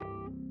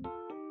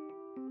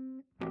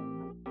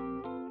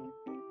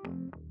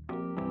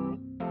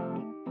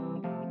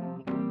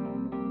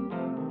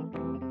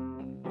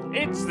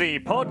It's the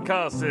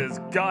Podcaster's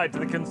Guide to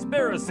the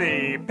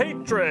Conspiracy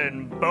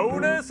Patron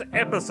bonus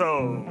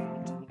episode.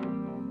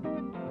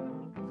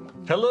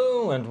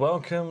 Hello and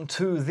welcome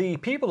to the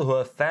People Who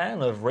Are a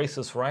Fan of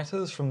Racist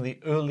Writers from the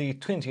Early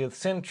 20th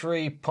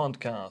Century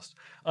podcast.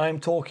 I'm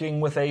talking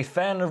with a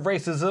fan of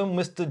racism,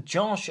 Mr.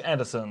 Josh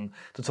Addison,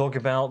 to talk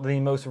about the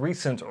most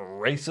recent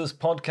racist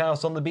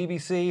podcast on the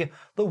BBC,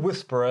 The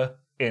Whisperer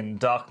in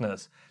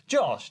Darkness.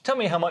 Josh, tell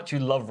me how much you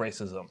love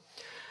racism.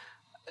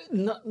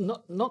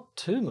 Not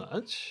too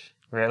much.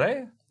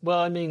 Really? Well,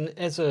 I mean,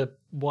 as a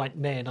white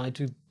man, I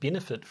do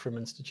benefit from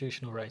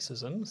institutional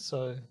racism,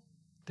 so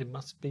there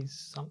must be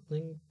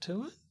something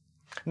to it.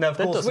 Now, of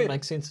that course, doesn't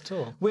make sense at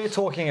all. We're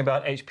talking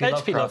about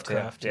H.P.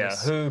 Lovecraft,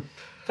 yes. who...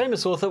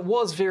 Famous author,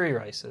 was very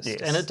racist,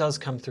 yes. and it does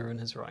come through in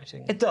his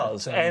writing. It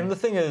does, and the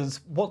thing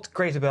is, what's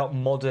great about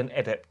modern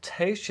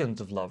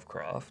adaptations of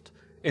Lovecraft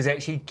is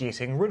actually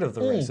getting rid of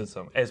the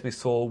racism, as we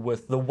saw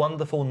with the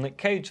wonderful Nick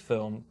Cage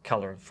film,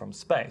 Colour from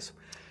Space.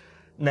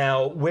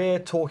 Now, we're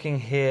talking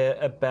here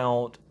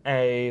about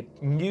a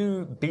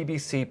new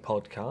BBC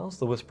podcast,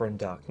 The Whisper in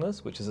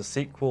Darkness, which is a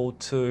sequel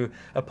to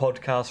a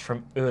podcast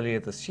from earlier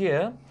this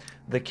year,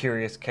 The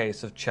Curious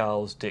Case of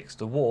Charles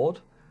Dexter Ward.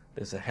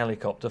 There's a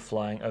helicopter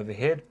flying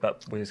overhead,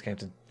 but we're just going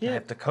to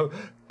have to cope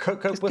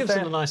with that. It gives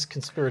it a nice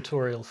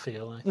conspiratorial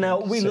feel, I think.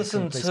 Now, we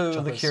listened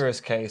to The Curious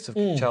Case of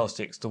Charles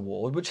Dexter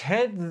Ward, which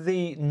had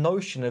the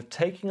notion of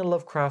taking a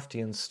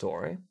Lovecraftian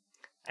story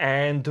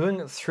and doing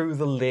it through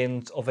the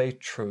lens of a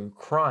true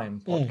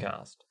crime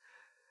podcast.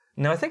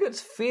 Now, I think it's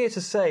fair to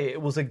say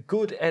it was a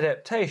good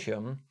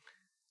adaptation,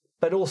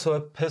 but also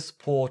a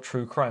piss-poor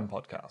true crime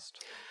podcast.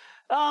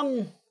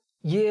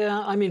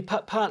 Yeah, I mean,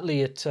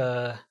 partly it's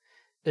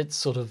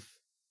sort of...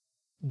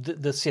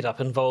 The setup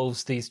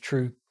involves these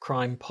true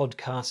crime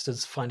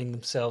podcasters finding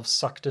themselves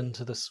sucked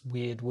into this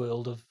weird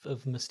world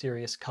of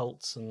mysterious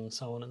cults and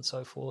so on and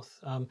so forth.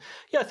 I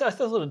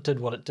thought it did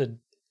what it did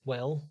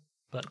well.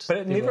 But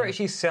it never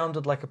actually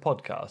sounded like a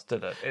podcast,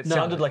 did it? It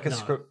sounded like a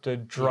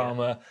scripted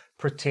drama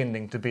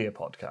pretending to be a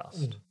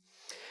podcast.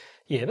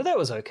 Yeah, but that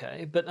was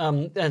okay. But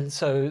and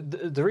so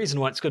the reason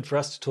why it's good for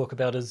us to talk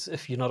about is,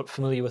 if you're not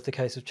familiar with the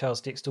case of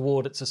Charles Dexter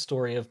Ward, it's a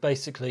story of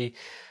basically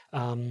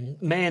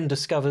man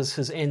discovers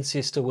his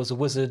ancestor was a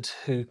wizard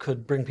who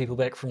could bring people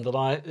back from the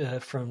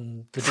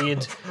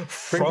dead.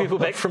 Bring people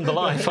back from the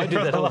life. I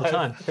do that all the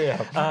time.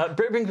 Yeah.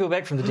 Bring people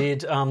back from the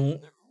dead.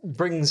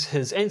 Brings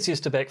his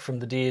ancestor back from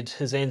the dead.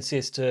 His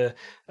ancestor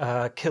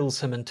kills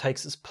him and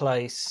takes his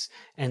place,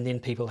 and then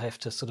people have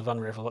to sort of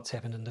unravel what's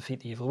happened and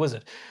defeat the evil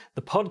wizard.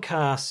 The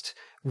podcast,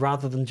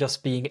 rather than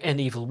just being an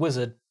evil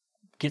wizard,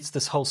 gets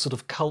this whole sort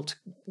of cult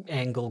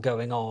angle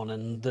going on,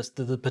 and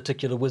the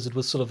particular wizard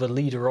was sort of a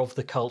leader of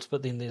the cult,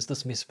 but then there's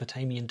this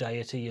Mesopotamian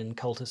deity and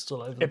cultists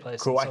all over the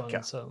place,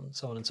 and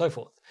so on and so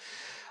forth.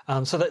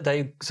 So that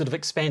they sort of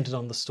expanded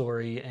on the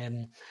story,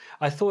 and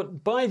I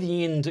thought by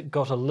the end it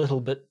got a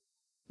little bit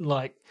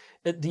like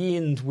at the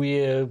end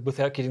where,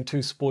 without getting too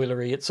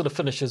spoilery, it sort of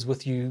finishes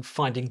with you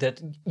finding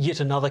that yet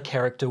another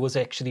character was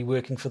actually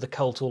working for the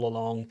cult all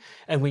along.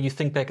 And when you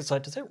think back, it's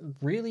like, does that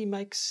really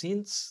make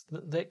sense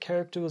that that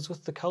character was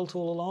with the cult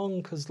all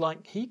along? Because,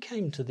 like, he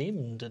came to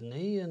them, didn't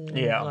he? And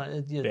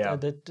I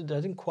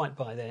didn't quite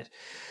buy that.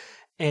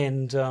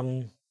 And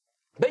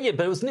but it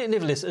was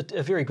nevertheless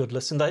a very good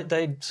listen.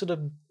 They sort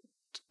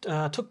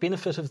of took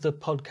benefit of the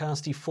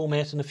podcasty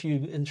format in a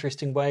few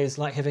interesting ways,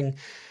 like having,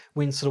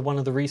 when sort of one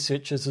of the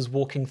researchers is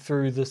walking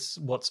through this,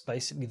 what's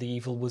basically the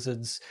evil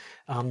wizard's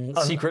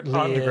secret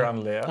lair,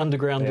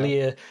 underground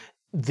lair,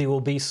 there will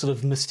be sort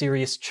of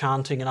mysterious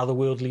chanting and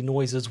otherworldly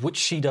noises, which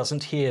she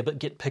doesn't hear but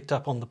get picked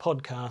up on the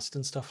podcast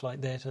and stuff like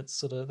that. It's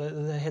sort of,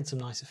 they had some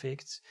nice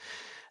effects.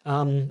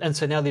 And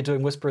so now they're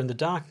doing Whisper in the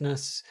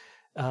Darkness,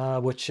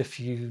 which, if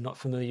you're not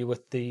familiar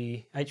with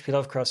the H.P.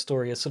 Lovecraft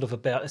story, is sort of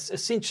about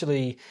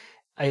essentially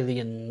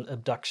alien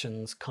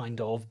abductions, kind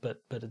of,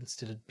 but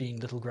instead of being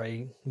little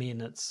grey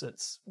men, it's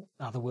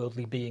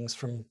otherworldly beings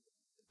from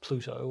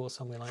Pluto or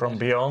somewhere like that. From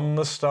beyond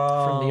the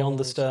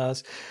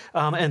stars.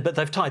 But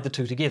they've tied the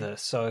two together,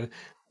 so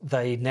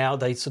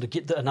they sort of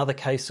get another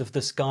case of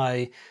this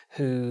guy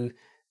who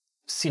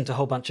sent a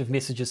whole bunch of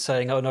messages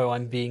saying, "Oh no,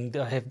 I'm being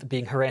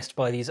harassed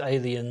by these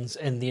aliens,"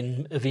 and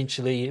then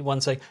eventually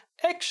one saying,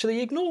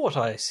 "Actually, ignore what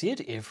I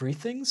said,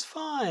 everything's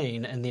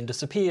fine," and then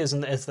disappears.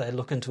 And as they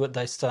look into it,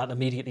 they start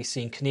immediately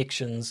seeing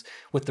connections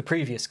with the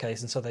previous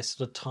case, and so they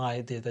sort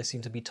of they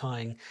seem to be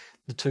tying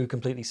the two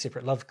completely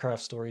separate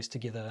Lovecraft stories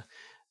together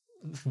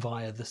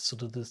via this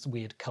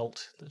weird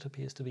cult that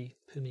appears to be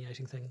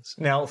permeating things.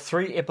 Now,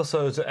 3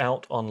 episodes are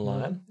out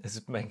online. This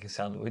is making it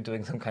sound like we're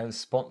doing some kind of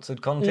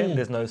sponsored content.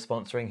 There's no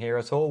sponsoring here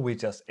at all. We're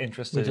just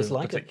interested in a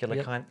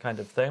particular kind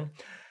of thing.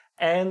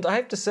 And I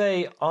have to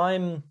say,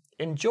 I'm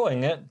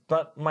enjoying it,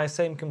 but my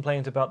same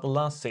complaint about the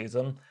last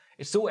season,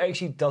 it still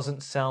actually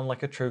doesn't sound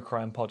like a true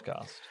crime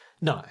podcast.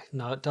 No,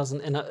 it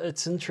doesn't. And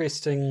it's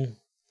interesting.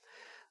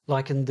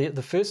 Like in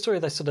the first story,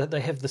 they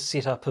have the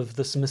setup of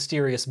this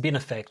mysterious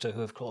benefactor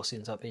who, of course,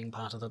 ends up being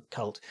part of the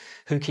cult,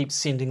 who keeps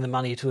sending the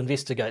money to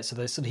investigate. So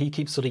he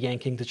keeps sort of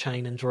yanking the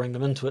chain and drawing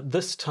them into it.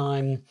 This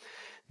time,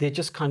 they're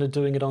just kind of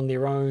doing it on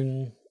their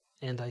own,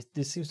 and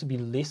there seems to be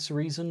less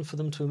reason for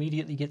them to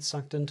immediately get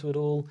sucked into it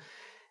all.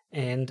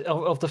 And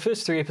of the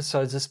first 3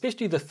 episodes,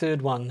 especially the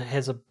third one,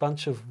 has a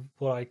bunch of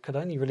what I could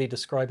only really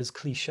describe as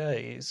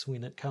cliches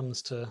when it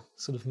comes to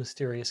sort of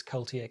mysterious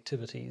culty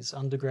activities,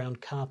 underground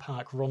car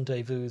park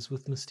rendezvous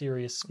with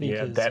mysterious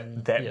speakers. Yeah,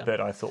 that bit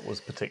I thought was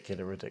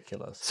particularly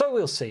ridiculous. So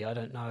we'll see. I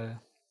don't know.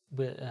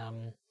 But,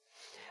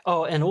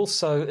 and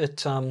also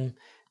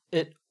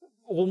it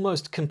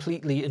almost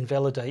completely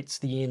invalidates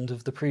the end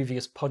of the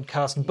previous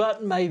podcast,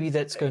 but maybe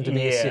that's going to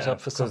be a setup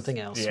for something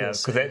else. Yeah,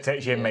 because that's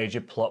actually a major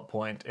plot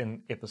point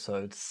in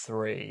episode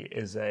 3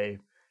 is a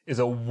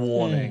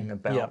warning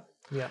about.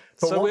 Yeah.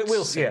 But So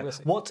we'll see. Yeah, We'll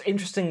see. What's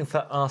interesting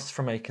for us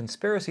from a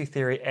conspiracy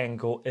theory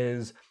angle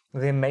is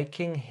they're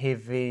making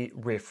heavy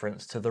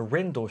reference to the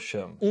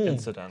Rendlesham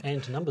incident.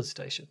 And number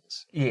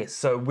stations. Yes,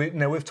 so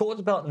we've talked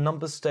about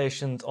number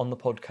stations on the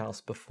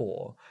podcast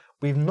before.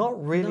 We've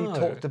not really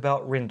talked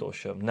about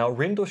Rendlesham. Now,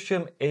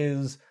 Rendlesham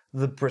is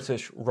the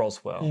British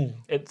Roswell.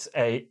 It's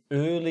a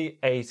early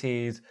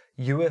 80s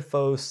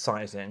UFO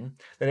sighting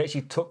that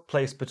actually took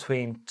place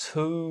between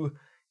 2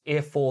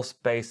 Air Force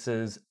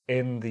bases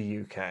in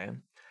the UK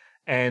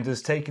and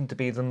is taken to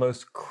be the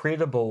most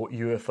credible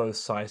UFO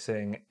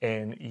sighting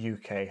in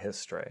UK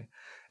history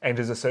and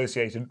is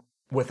associated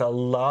with a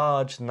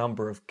large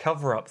number of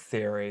cover-up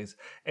theories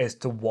as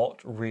to what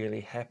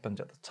really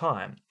happened at the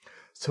time.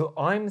 So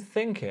I'm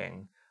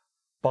thinking,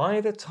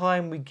 by the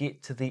time we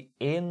get to the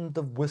end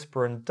of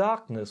Whisper in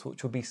Darkness,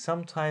 which will be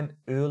sometime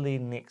early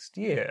next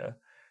year,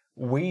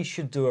 we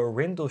should do a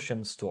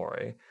Rendlesham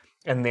story,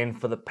 and then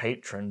for the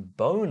Patron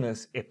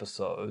bonus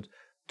episode,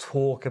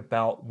 talk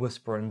about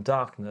Whisper in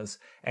Darkness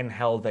and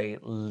how they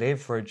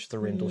leverage the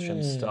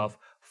Rendlesham stuff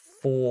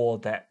for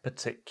that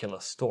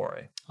particular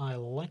story. I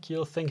like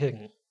your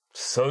thinking.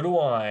 So do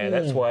I.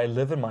 That's why I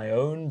live in my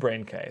own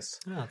brain case.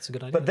 That's a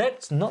good idea. But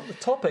that's not the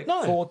topic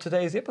for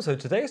today's episode.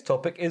 Today's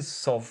topic is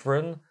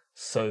sovereign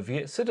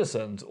Soviet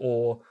citizens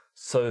or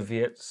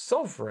Soviet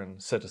sovereign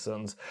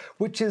citizens,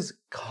 which is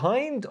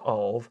kind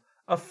of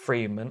a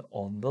freeman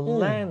on the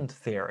land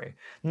theory.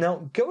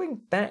 Now, going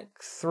back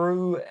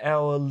through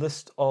our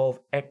list of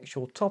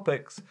actual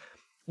topics,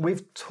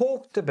 we've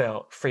talked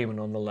about freeman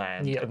on the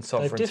land and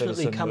sovereign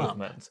citizen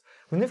movements.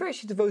 We've never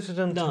actually devoted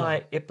an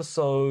entire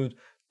episode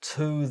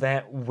to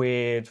that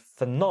weird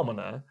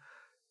phenomena,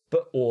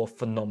 or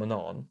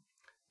phenomenon.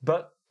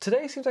 But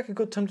today seems like a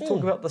good time to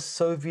talk about the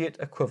Soviet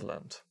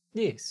equivalent.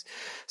 Yes.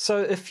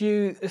 So if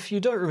you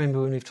don't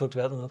remember when we've talked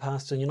about them in the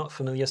past and you're not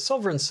familiar,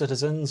 sovereign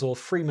citizens or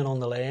freemen on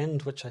the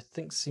land, which I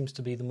think seems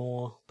to be the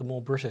more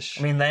British.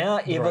 I mean, they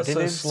are ever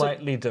so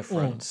slightly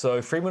different.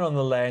 So freemen on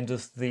the land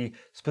is the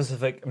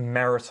specific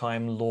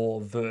maritime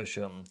law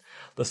version.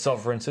 The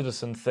sovereign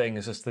citizen thing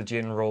is just the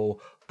general,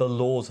 the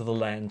laws of the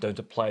land don't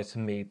apply to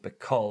me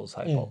because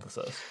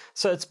hypothesis.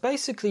 So it's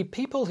basically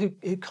people who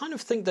kind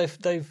of think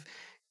they've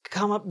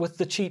come up with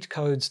the cheat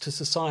codes to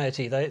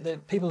society. They're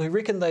people who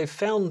reckon they've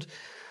found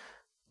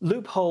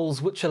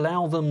loopholes which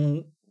allow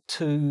them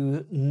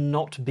to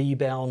not be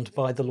bound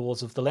by the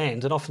laws of the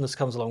land. And often this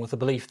comes along with the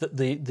belief that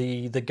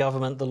the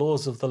government, the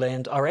laws of the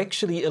land, are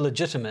actually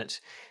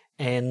illegitimate,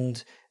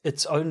 and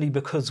it's only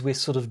because we're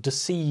sort of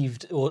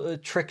deceived or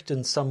tricked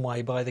in some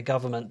way by the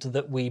government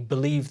that we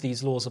believe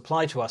these laws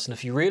apply to us. And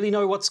if you really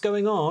know what's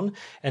going on,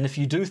 and if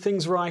you do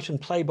things right and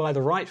play by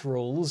the right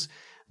rules,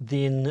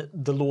 then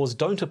the laws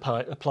don't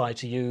apply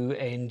to you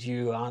and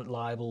you aren't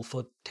liable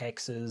for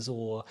taxes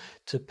or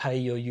to pay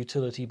your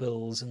utility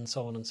bills and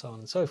so on and so on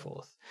and so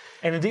forth.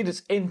 And indeed,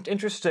 it's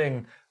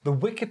interesting, the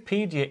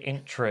Wikipedia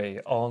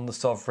entry on the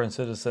sovereign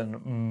citizen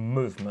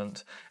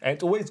movement, and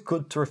it's always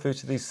good to refer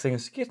to these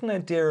things to get an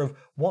idea of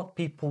what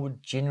people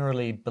would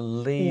generally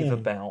believe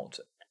about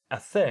a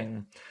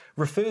thing,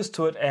 refers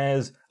to it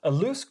as a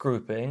loose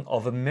grouping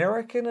of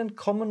American and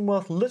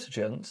Commonwealth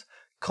litigants,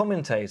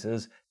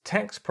 commentators,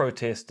 tax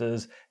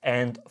protesters,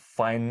 and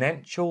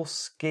financial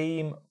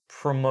scheme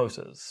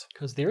promoters.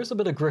 Because there is a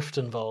bit of grift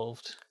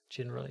involved,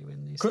 generally,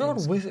 when these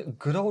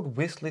Good old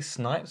Wesley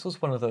Snipes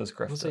was one of those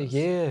grifters.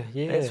 Yeah.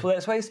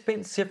 That's why he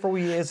spent several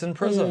years in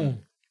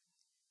prison.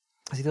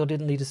 He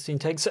didn't need to send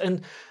tax.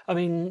 And, I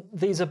mean,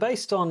 these are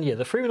based on,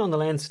 the freemen on the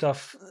land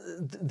stuff.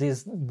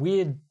 There's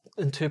weird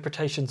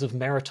interpretations of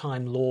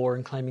maritime law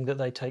and claiming that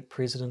they take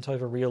precedent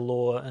over real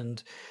law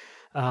and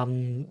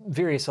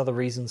various other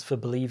reasons for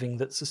believing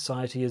that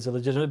society is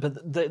illegitimate,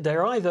 but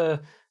they're either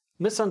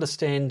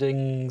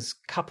misunderstandings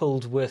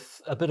coupled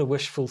with a bit of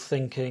wishful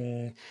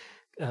thinking,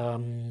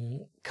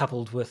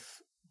 coupled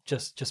with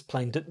just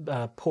plain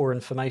poor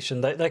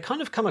information. They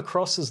kind of come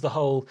across as the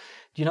whole,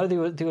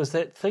 there was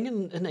that thing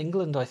in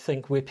England, I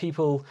think, where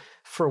people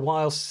for a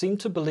while seemed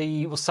to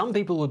believe, or some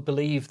people would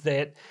believe,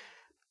 that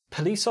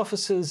police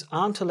officers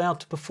aren't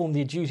allowed to perform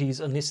their duties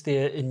unless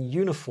they're in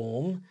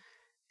uniform,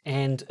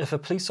 And if a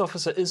police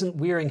officer isn't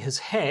wearing his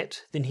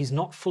hat, then he's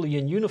not fully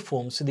in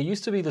uniform. So there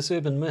used to be this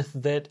urban myth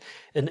that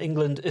in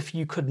England, if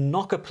you could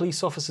knock a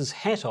police officer's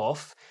hat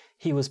off,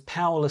 he was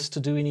powerless to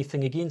do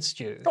anything against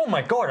you. Oh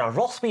my God, I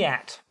lost me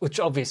hat. Which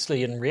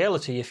obviously, in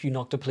reality, if you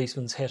knocked a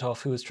policeman's hat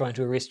off who was trying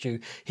to arrest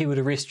you, he would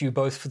arrest you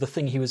both for the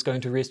thing he was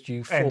going to arrest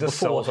you for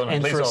before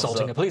and for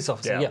assaulting a police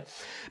officer. Yeah.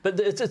 But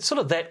it's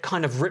sort of that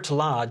kind of writ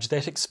large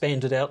that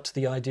expanded out to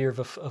the idea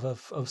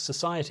of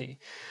society.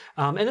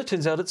 And it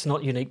turns out it's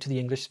not unique to the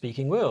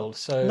English-speaking world.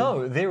 So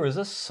no, there is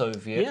a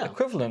Soviet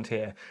equivalent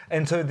here.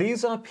 And so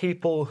these are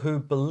people who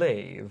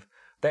believe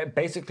that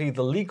basically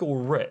the legal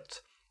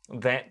writ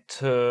that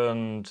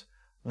turned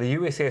the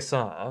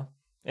USSR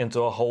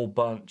into a whole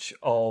bunch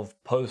of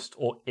post-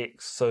 or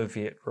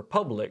ex-Soviet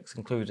republics,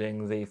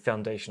 including the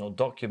foundational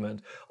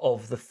document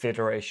of the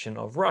Federation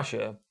of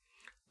Russia,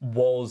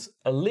 was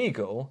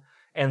illegal,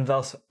 and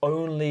thus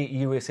only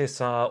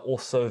USSR or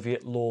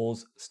Soviet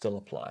laws still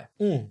apply.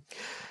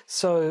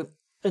 So,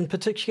 in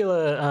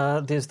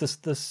particular, there's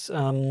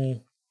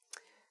the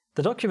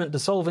document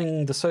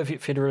dissolving the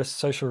Soviet Federalist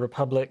Social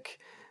Republic,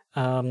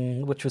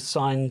 which was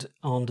signed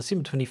on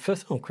December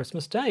 25th on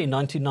Christmas Day,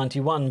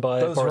 1991 by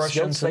Those Boris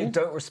Russians, Yeltsin. they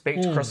don't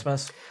respect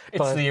Christmas.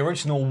 It's the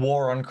original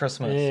war on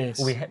Christmas.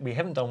 Yes. We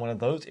haven't done one of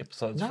those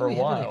episodes No, for a we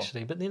while. haven't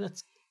actually, but then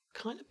it's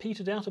kind of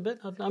petered out a bit.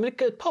 I mean,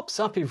 it pops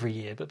up every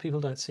year, but people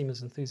don't seem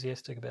as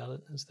enthusiastic about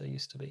it as they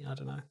used to be. I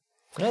don't know.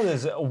 No,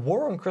 there's a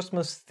war on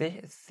Christmas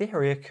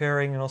theory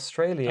occurring in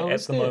Australia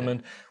at the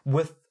moment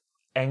with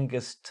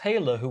Angus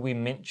Taylor, who we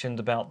mentioned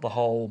about the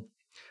whole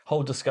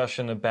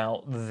discussion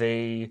about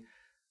the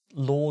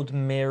Lord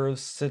Mayor of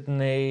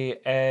Sydney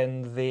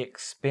and the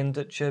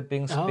expenditure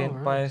being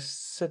spent by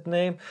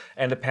Sydney.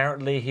 And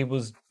apparently he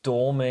was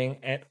dorming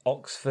at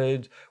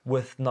Oxford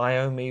with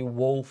Naomi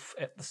Wolf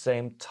at the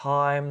same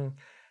time.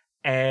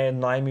 And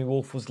Naomi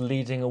Wolf was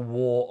leading a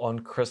war on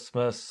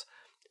Christmas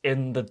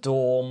in the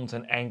dorms,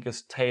 and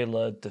Angus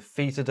Taylor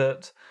defeated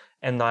it.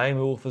 And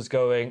Naomi Wolf was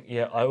going,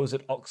 yeah, I was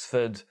at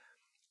Oxford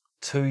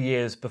 2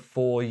 years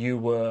before you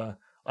were.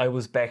 I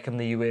was back in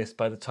the US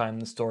by the time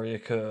the story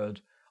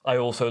occurred. I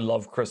also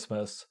love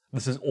Christmas.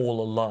 This is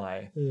all a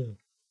lie.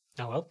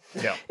 Oh, well.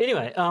 Yeah.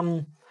 Anyway,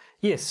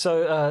 yes,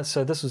 so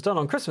this was done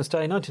on Christmas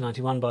Day,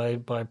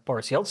 1991, by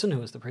Boris Yeltsin, who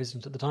was the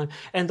president at the time,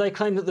 and they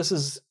claim that this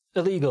is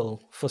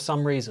illegal for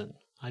some reason.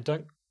 I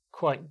don't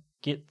quite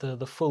get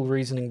the full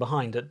reasoning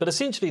behind it, but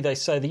essentially they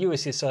say the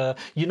USSR,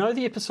 you know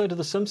the episode of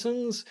The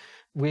Simpsons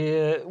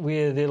where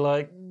they're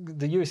like,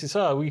 the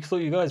USSR, we thought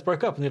you guys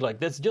broke up, and they're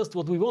like, that's just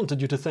what we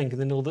wanted you to think, and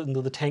then all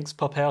the tanks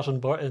pop out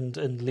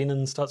and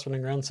Lenin starts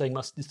running around saying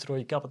must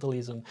destroy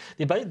capitalism.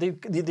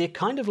 They're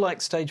kind of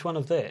like stage one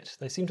of that.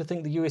 They seem to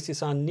think the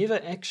USSR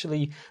never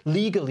actually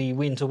legally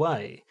went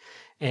away,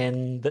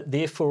 and that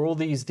therefore all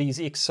these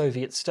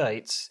ex-Soviet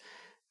states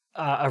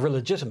are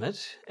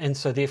illegitimate, and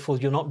so therefore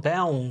you're not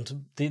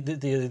bound.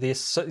 They're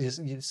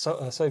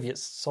Soviet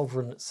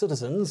sovereign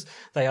citizens.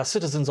 They are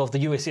citizens of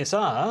the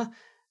USSR,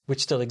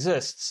 which still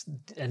exists,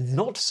 and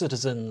not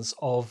citizens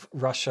of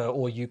Russia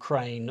or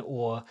Ukraine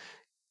or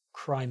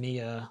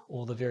Crimea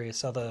or the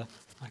various other.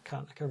 I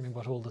can't remember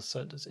what all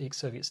the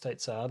ex-Soviet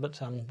states are, but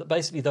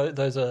basically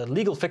those are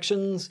legal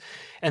fictions,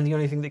 and the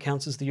only thing that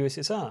counts is the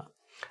USSR.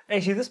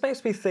 Actually, this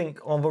makes me think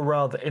of a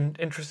rather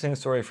interesting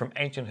story from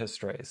ancient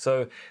history.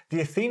 So,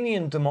 the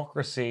Athenian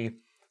democracy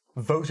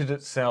voted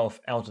itself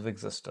out of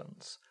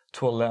existence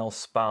to allow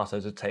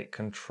Sparta to take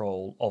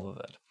control of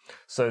it.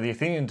 So, the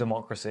Athenian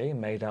democracy,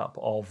 made up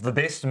of the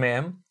best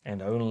men,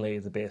 and only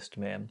the best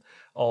men,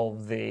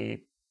 of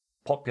the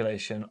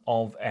population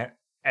of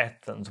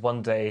Athens,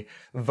 one day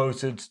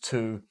voted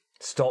to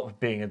stop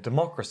being a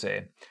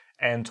democracy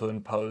and to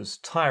impose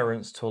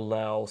tyrants to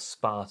allow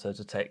Sparta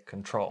to take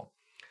control.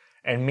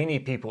 And many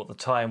people at the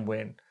time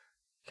went,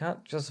 you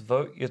can't just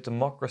vote your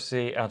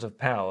democracy out of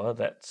power.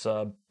 That's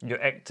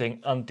you're acting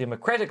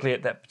undemocratically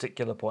at that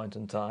particular point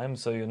in time.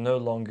 So you're no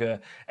longer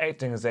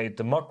acting as a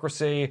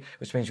democracy,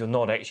 which means you're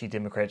not actually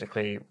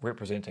democratically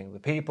representing the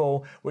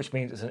people, which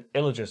means it's an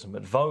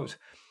illegitimate vote.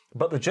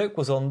 But the joke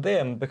was on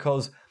them,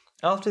 because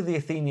after the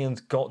Athenians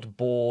got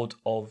bored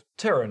of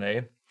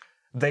tyranny,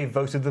 they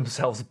voted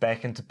themselves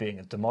back into being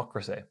a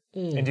democracy.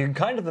 And you can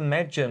kind of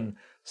imagine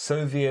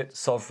Soviet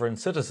sovereign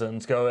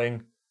citizens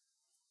going,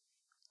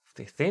 if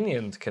the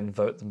Athenians can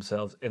vote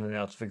themselves in and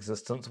out of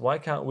existence, why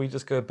can't we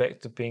just go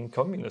back to being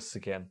communists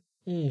again?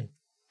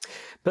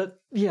 But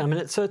yeah, I mean,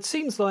 it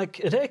seems like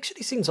it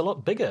actually seems a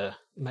lot bigger.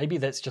 Maybe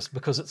that's just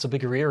because it's a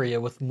bigger area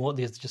with more.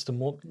 There's just a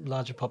more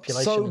larger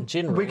population in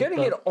general. We're going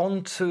to get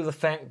onto the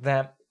fact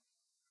that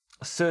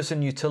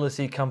certain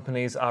utility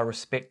companies are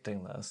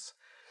respecting this.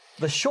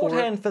 The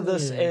shorthand for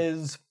this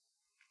is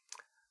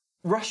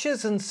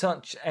Russia's in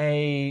such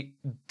a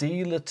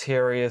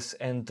deleterious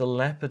and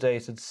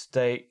dilapidated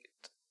state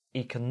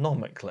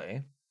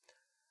economically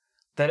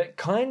that it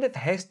kind of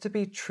has to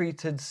be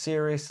treated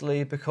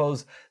seriously,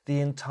 because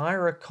the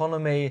entire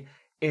economy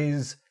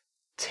is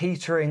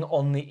teetering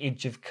on the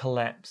edge of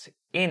collapse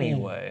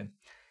anyway.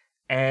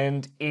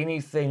 And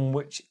anything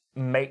which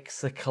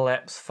makes the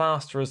collapse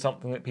faster is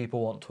something that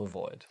people want to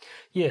avoid.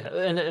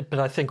 Yeah, but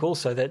I think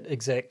also that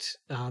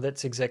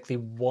that's exactly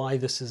why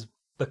this has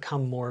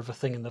become more of a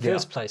thing in the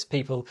first place. The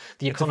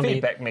economy, it's a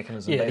feedback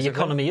mechanism. Yeah, the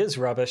economy is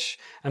rubbish,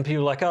 and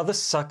people are like, oh,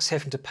 this sucks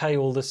having to pay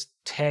all this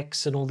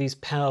tax and all these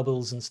power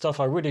bills and stuff.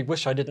 I really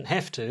wish I didn't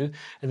have to.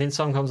 And then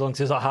someone comes along and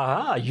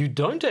says, you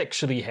don't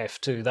actually have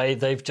to.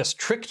 They've just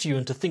tricked you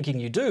into thinking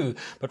you do,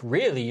 but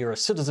really you're a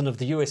citizen of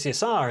the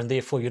USSR, and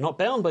therefore you're not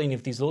bound by any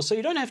of these laws, so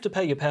you don't have to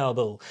pay your power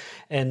bill,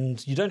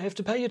 and you don't have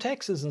to pay your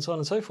taxes, and so on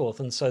and so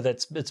forth. And so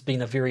it's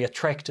been a very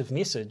attractive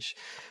message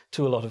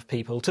to a lot of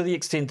people, to the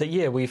extent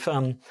that, we've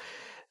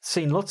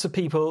seen lots of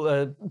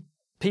people.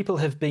 People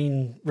have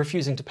been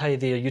refusing to pay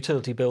their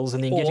utility bills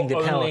and then getting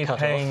their power cut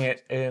off. Or only paying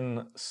it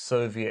in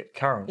Soviet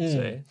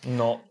currency,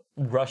 not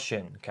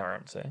Russian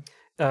currency.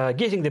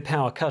 Getting their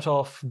power cut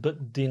off,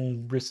 but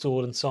then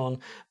restored and so on.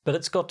 But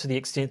it's got to the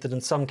extent that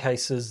in some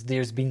cases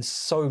there's been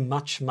so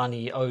much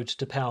money owed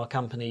to power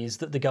companies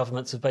that the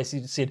governments have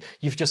basically said,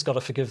 you've just got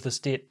to forgive this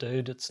debt,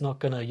 dude. You're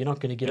not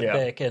gonna get it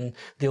back, and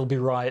there'll be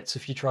riots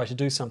if you try to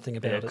do something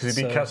about it. Because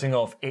you've been cutting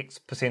off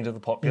X% of the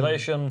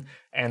population,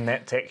 and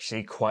that's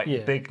actually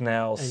quite big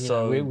now. And,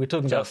 so we're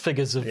talking about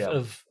figures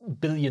of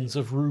billions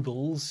of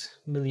rubles,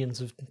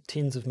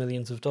 tens of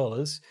millions of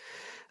dollars.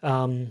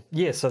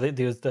 So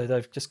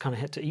they've just kind of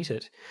had to eat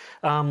it.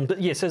 But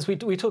yes, as we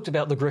talked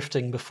about the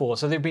grifting before,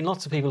 so there have been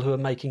lots of people who are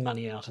making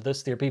money out of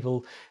this. There are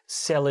people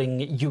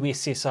selling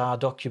USSR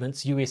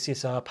documents,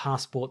 USSR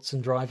passports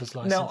and driver's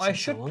licenses. Now, I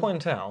should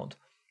point out,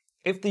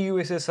 if the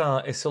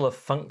USSR is still a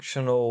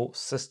functional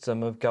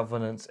system of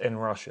governance in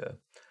Russia,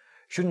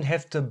 shouldn't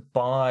have to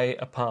buy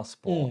a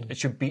passport. It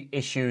should be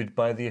issued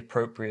by the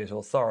appropriate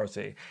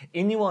authority.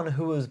 Anyone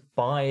who is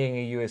buying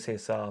a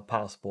USSR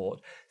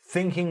passport,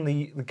 thinking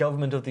the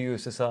government of the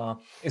USSR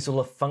is still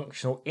a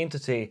functional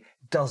entity,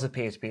 does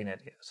appear to be an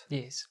idiot.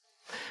 Yes.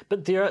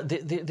 But there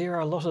are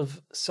a lot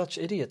of such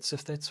idiots,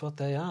 if that's what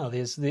they are.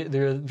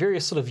 There are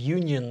various sort of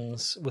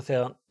unions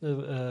within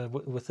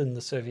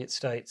the Soviet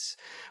states,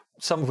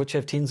 some of which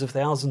have tens of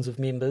thousands of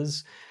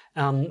members,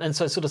 and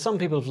so sort of some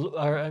people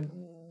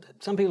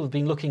have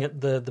been looking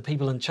at the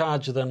people in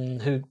charge of them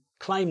who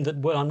claim that,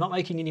 well, I'm not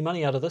making any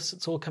money out of this,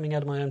 it's all coming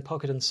out of my own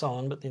pocket and so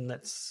on, but then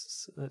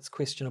that's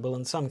questionable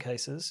in some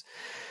cases.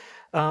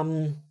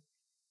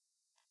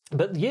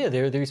 But yeah,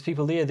 there's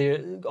people there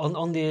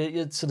on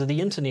the sort of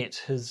the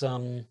internet has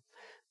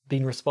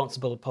been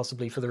responsible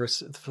possibly for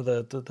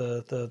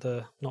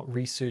the not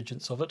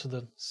resurgence of it,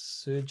 the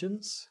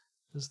surgence.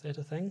 Is that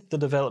a thing? The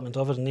development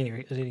of it in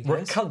any case.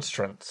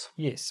 Recalcitrance.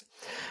 Yes.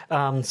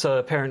 So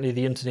apparently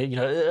the internet,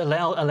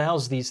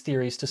 allows these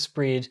theories to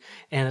spread,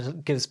 and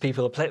it gives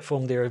people a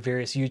platform. There are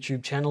various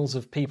YouTube channels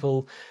of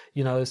people,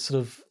 sort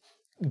of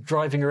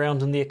driving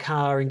around in their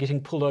car and getting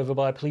pulled over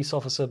by a police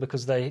officer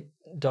because they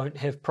don't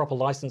have proper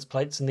license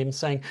plates, and them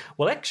saying,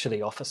 well,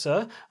 actually,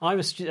 officer, I'm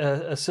a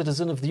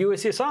citizen of the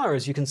USSR,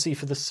 as you can see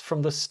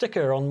from the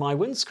sticker on my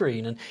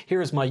windscreen, and here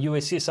is my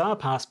USSR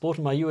passport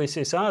and my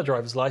USSR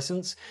driver's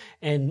license,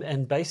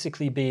 and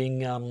basically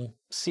being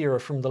Sarah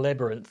from the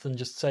Labyrinth and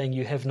just saying,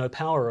 you have no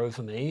power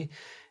over me.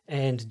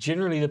 And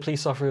generally the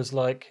police officer is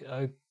like,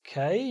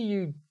 okay,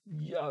 you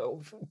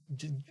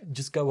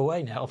just go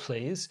away now,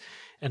 please.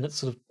 And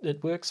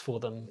it works for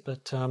them.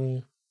 But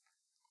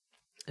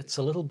it's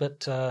a little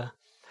bit...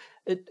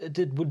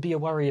 It would be a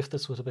worry if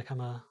this were to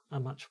become a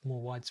much more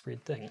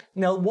widespread thing.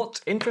 Now,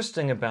 what's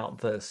interesting about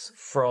this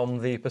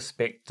from the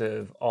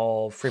perspective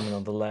of freemen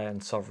of the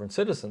land, sovereign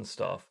citizen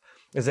stuff,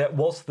 is that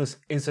whilst this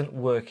isn't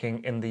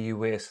working in the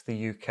US,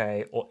 the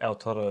UK, or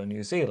Aotearoa,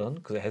 New Zealand,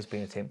 because it has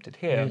been attempted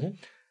here,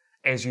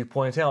 as you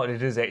point out,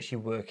 it is actually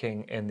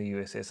working in the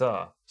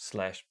USSR /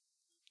 the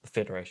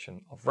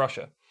Federation of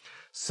Russia.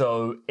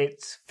 So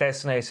it's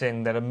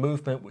fascinating that a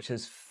movement which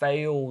has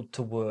failed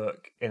to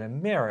work in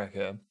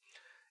America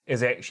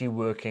is actually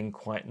working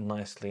quite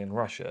nicely in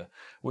Russia,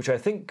 which I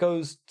think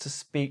goes to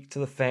speak to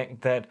the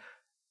fact that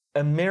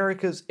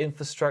America's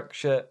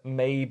infrastructure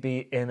may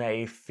be in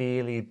a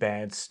fairly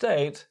bad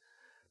state,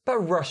 but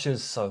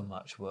Russia's so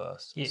much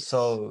worse. Yes.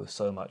 So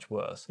much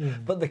worse.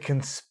 But the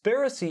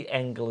conspiracy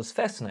angle is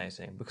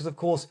fascinating because, of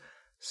course,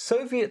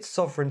 Soviet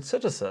sovereign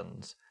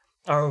citizens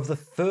are of the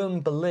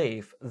firm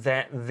belief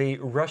that the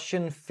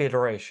Russian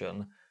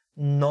Federation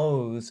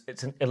knows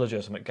it's an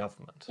illegitimate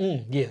government.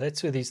 Yeah,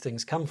 that's where these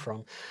things come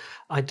from.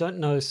 I don't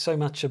know so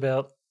much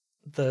about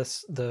the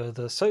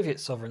Soviet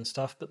sovereign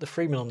stuff, but the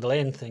freemen on the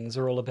land things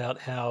are all about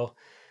how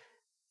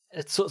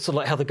it's sort of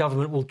like how the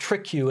government will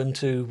trick you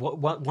into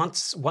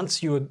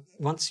once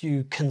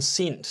you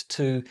consent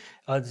to.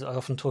 I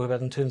often talk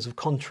about in terms of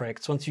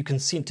contracts. Once you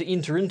consent to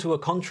enter into a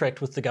contract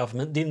with the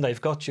government, then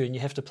they've got you, and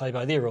you have to play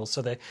by their rules.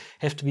 So they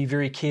have to be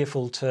very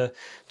careful to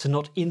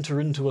not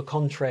enter into a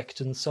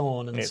contract and so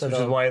on. And yes, which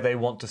is why they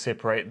want to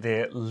separate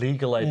their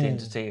legal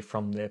identity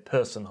from their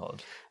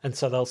personhood. And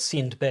so they'll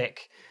send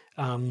back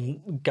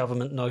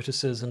government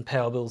notices and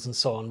power bills and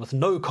so on with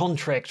no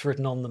contract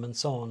written on them and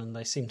so on, and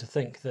they seem to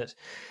think that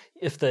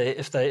if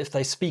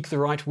they speak the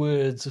right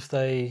words, if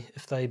they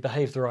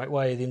behave the right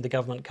way, then the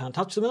government can't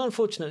touch them. And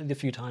unfortunately, the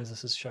few times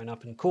this has shown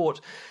up in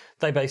court,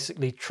 they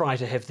basically try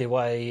to have their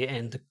way,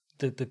 and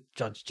the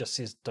judge just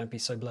says, "Don't be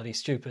so bloody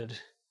stupid."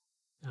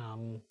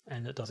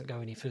 And it doesn't go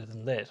any further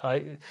than that.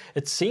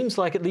 It seems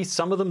like at least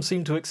some of them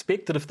seem to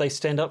expect that if they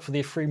stand up for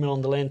their freemen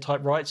on the land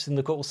type rights, then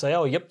the court will say,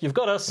 "Oh, yep, you've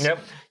got us. Yep,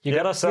 you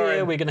got us sorry.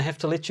 there. We're going to have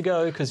to let you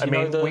go because you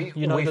know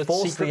the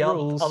forced secret the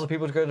rules." other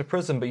people to go to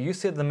prison, but you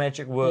said the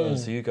magic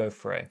words, so you go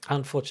free.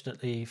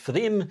 Unfortunately for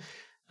them,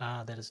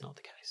 that is not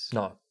the case.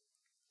 No.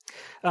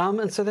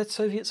 And so that's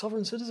Soviet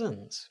sovereign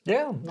citizens.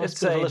 Yeah, Nice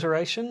bit of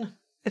alliteration.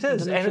 It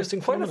is, and it's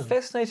quite phenomenon. a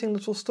fascinating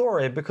little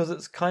story because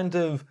it's kind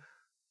of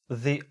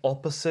the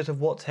opposite of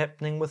what's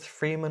happening with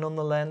freemen on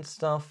the land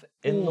stuff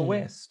in the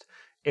West.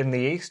 In the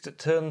East, it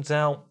turns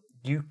out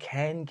you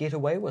can get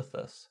away with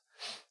this.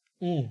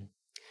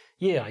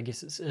 Yeah, I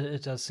guess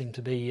it does seem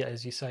to be,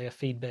 as you say, a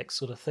feedback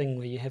sort of thing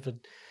where you have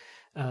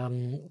a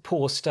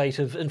poor state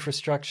of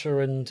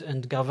infrastructure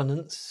and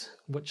governance,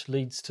 which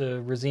leads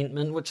to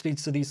resentment, which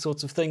leads to these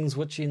sorts of things,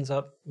 which ends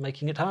up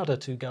making it harder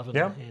to govern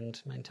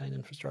and maintain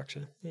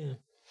infrastructure. Yeah.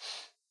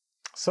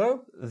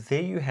 So,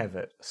 there you have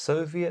it,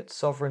 Soviet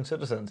sovereign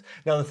citizens.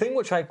 Now, the thing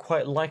which I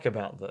quite like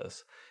about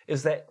this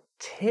is that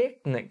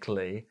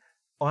technically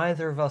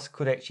either of us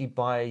could actually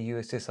buy a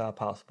USSR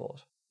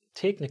passport.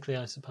 Technically,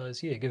 I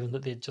suppose, yeah, given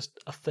that they're just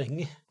a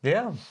thing.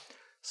 Yeah.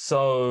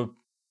 So,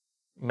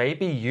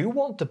 maybe you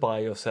want to buy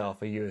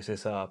yourself a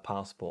USSR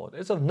passport.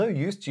 It's of no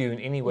use to you in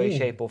any way,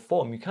 shape, or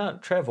form. You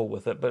can't travel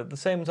with it, but at the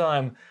same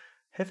time,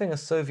 having a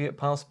Soviet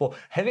passport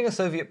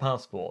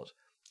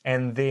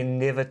and then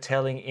never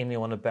telling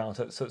anyone about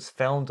it, so it's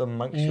found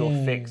amongst your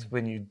effects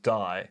when you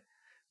die,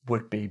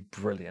 would be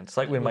brilliant. It's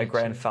like when my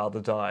grandfather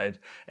died,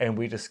 and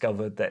we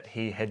discovered that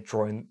he had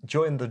joined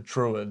the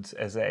Druids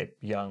as a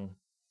young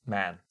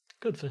man.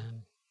 Good for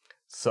him.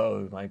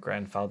 So my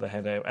grandfather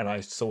had and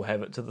I still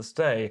have it to this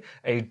day,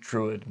 a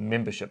Druid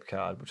membership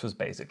card, which was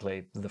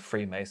basically the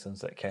Freemasons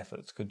that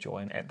Catholics could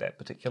join at that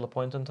particular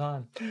point in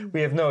time.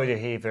 We have no idea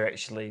he ever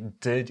actually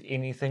did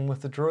anything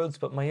with the Druids,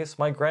 but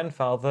my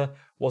grandfather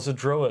was a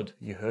Druid.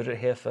 You heard it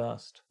here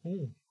first.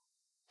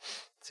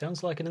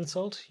 Sounds like an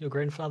insult. Your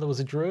grandfather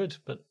was a Druid,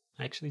 but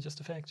actually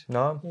just a fact.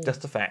 No,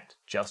 just a fact.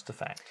 Just a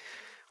fact.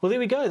 Well, there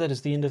we go. That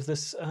is the end of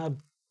this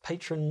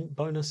Patron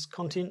bonus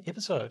content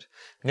episode.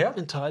 Yeah.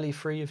 Entirely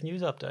free of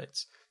news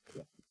updates.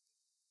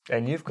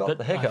 And you've got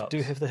the hiccups. I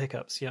do have the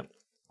hiccups, yep.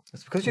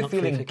 It's because you're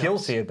feeling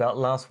guilty about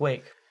last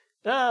week.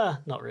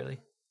 Not really.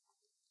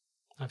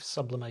 I've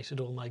sublimated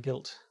all my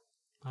guilt.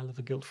 I live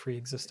a guilt-free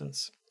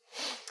existence.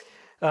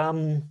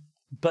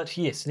 But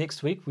yes,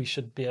 next week we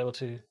should be able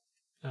to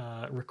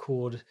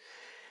record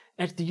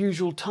at the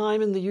usual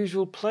time in the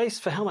usual place.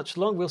 For how much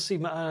long? We'll see.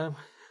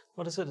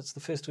 What is it? It's the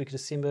first week of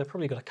December.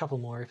 Probably got a couple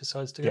more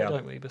episodes to go,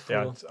 don't we?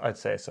 Before, I'd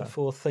say so.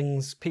 Before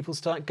people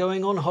start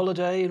going on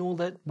holiday and all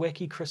that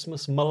wacky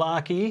Christmas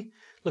malarkey.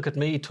 Look at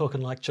me talking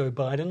like Joe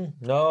Biden.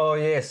 No,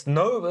 yes.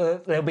 No,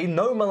 there'll be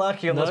no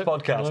malarkey on this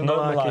podcast. No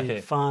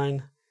malarkey.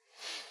 Fine.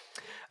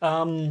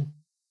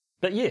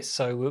 But yes,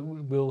 so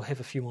we'll have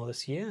a few more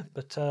this year,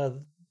 but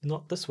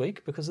not this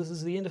week because this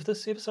is the end of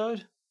this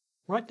episode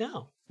right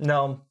now.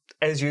 Now,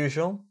 as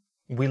usual,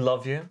 we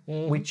love you.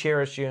 We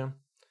cherish you.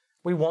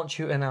 We want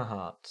you in our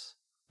hearts.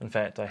 In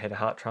fact, I had a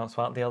heart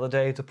transplant the other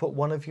day to put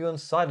one of you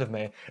inside of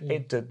me.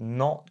 It did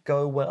not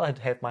go well. I'd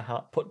had my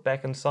heart put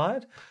back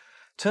inside.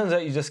 Turns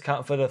out you just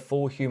can't fit a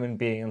full human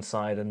being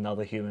inside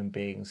another human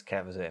being's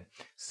cavity.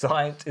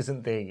 Science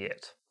isn't there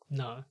yet.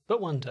 No,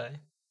 but one day.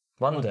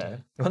 One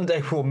day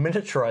we'll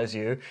miniaturize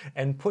you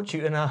and put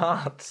you in our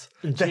hearts.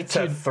 That's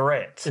a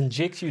threat.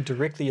 Inject you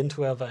directly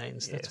into our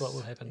veins. That's what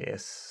will happen.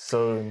 Yes,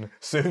 soon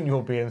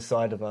you'll be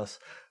inside of us.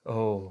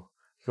 Oh,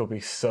 you'll be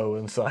so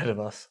inside of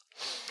us.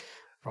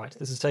 Right,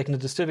 this has taken a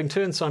disturbing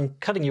turn, so I'm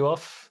cutting you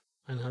off,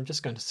 and I'm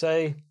just going to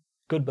say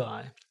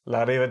goodbye.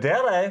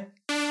 L'arrivederci.